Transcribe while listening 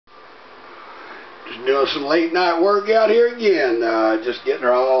Just doing some late night work out here again. Just getting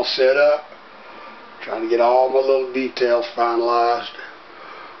her all set up. Trying to get all my little details finalized.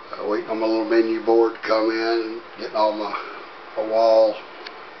 Waiting on my little menu board to come in. Getting all my wall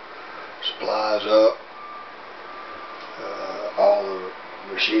supplies up. All the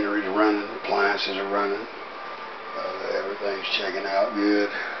machinery's running. Appliances are running. Everything's checking out good.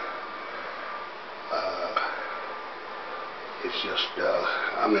 It's just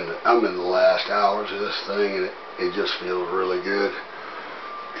I'm in the last hours of this thing, and it just feels really good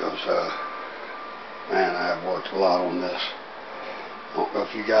because man, I have worked a lot on this. I don't know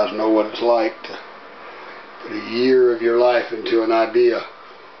if you guys know what it's like to put a year of your life into an idea,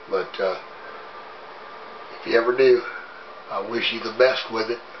 but if you ever do, I wish you the best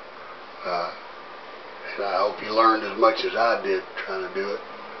with it, and I hope you learned as much as I did trying to do it,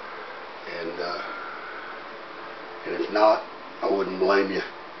 and if not, I wouldn't blame you.